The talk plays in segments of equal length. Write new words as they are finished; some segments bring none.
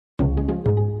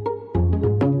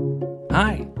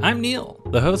Hi, I'm Neil,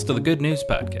 the host of the Good News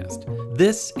Podcast.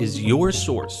 This is your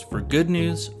source for good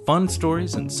news, fun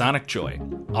stories, and sonic joy.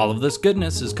 All of this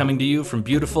goodness is coming to you from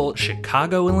beautiful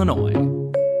Chicago, Illinois.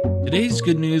 Today's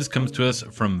good news comes to us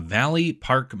from Valley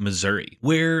Park, Missouri,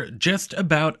 where just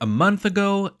about a month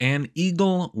ago, an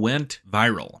eagle went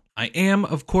viral. I am,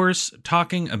 of course,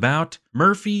 talking about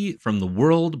Murphy from the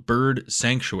World Bird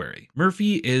Sanctuary.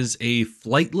 Murphy is a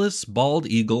flightless bald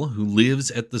eagle who lives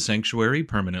at the sanctuary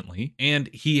permanently, and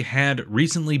he had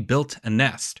recently built a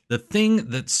nest. The thing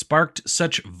that sparked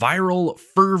such viral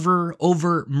fervor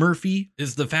over Murphy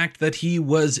is the fact that he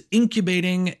was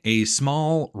incubating a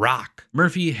small rock.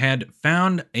 Murphy had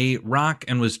found a rock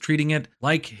and was treating it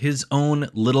like his own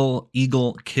little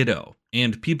eagle kiddo.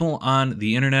 And people on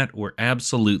the internet were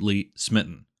absolutely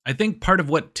smitten. I think part of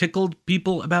what tickled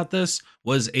people about this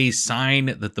was a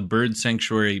sign that the bird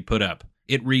sanctuary put up.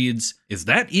 It reads, "Is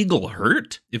that eagle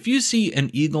hurt?" If you see an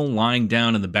eagle lying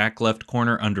down in the back left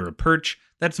corner under a perch,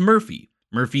 that's Murphy.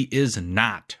 Murphy is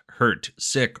not hurt,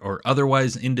 sick, or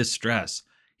otherwise in distress.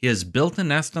 He has built a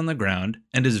nest on the ground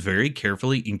and is very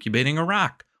carefully incubating a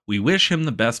rock. We wish him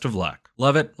the best of luck.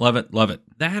 Love it, love it, love it.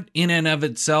 That in and of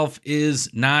itself is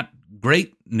not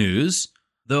great news,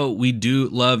 though we do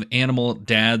love animal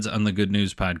dads on the Good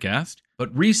News Podcast.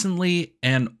 But recently,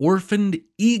 an orphaned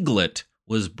eaglet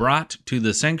was brought to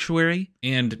the sanctuary,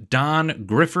 and Don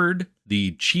Grifford,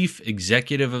 the chief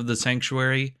executive of the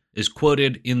sanctuary, is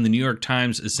quoted in the New York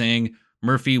Times as saying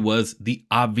Murphy was the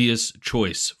obvious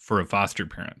choice for a foster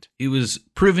parent. He was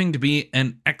proving to be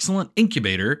an excellent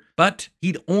incubator, but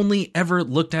he'd only ever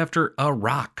looked after a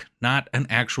rock, not an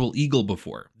actual eagle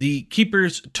before. The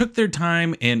keepers took their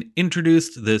time and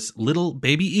introduced this little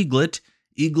baby eaglet,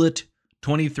 Eaglet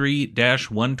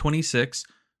 23-126,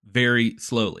 very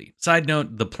slowly. Side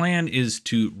note, the plan is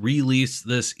to release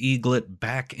this eaglet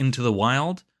back into the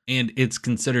wild, and it's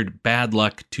considered bad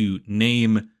luck to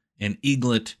name an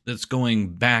eaglet that's going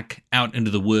back out into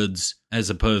the woods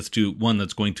as opposed to one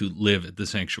that's going to live at the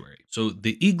sanctuary. So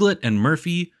the eaglet and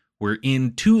Murphy were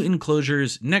in two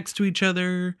enclosures next to each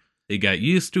other. They got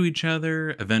used to each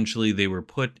other. Eventually they were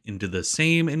put into the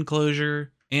same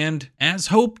enclosure. And as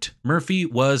hoped, Murphy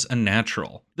was a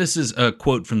natural. This is a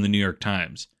quote from the New York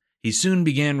Times. He soon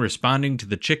began responding to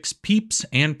the chick's peeps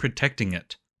and protecting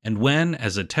it. And when,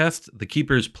 as a test, the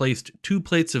keepers placed 2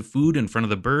 plates of food in front of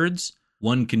the birds,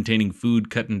 one containing food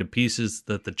cut into pieces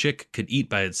that the chick could eat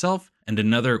by itself, and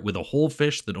another with a whole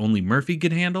fish that only Murphy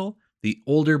could handle, the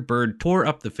older bird tore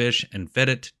up the fish and fed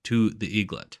it to the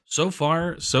eaglet. So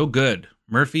far, so good.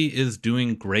 Murphy is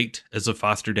doing great as a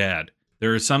foster dad.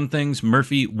 There are some things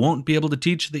Murphy won't be able to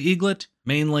teach the eaglet,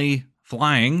 mainly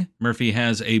flying. Murphy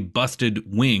has a busted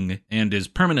wing and is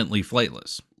permanently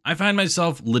flightless. I find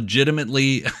myself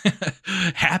legitimately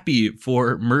happy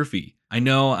for Murphy. I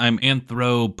know I'm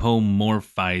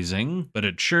anthropomorphizing, but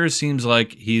it sure seems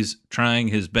like he's trying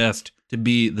his best to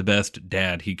be the best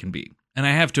dad he can be. And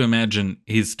I have to imagine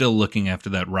he's still looking after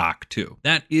that rock, too.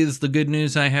 That is the good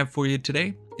news I have for you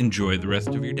today. Enjoy the rest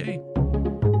of your day.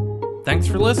 Thanks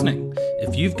for listening.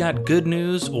 If you've got good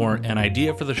news or an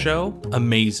idea for the show,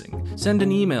 amazing. Send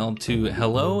an email to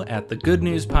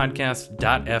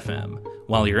hello@thegoodnewspodcast.fm.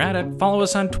 While you're at it, follow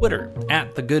us on Twitter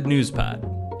 @thegoodnewspod.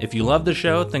 If you love the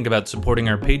show, think about supporting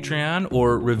our Patreon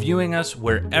or reviewing us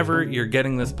wherever you're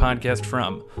getting this podcast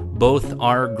from. Both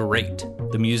are great.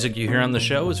 The music you hear on the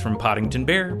show is from Poddington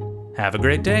Bear. Have a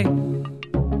great day.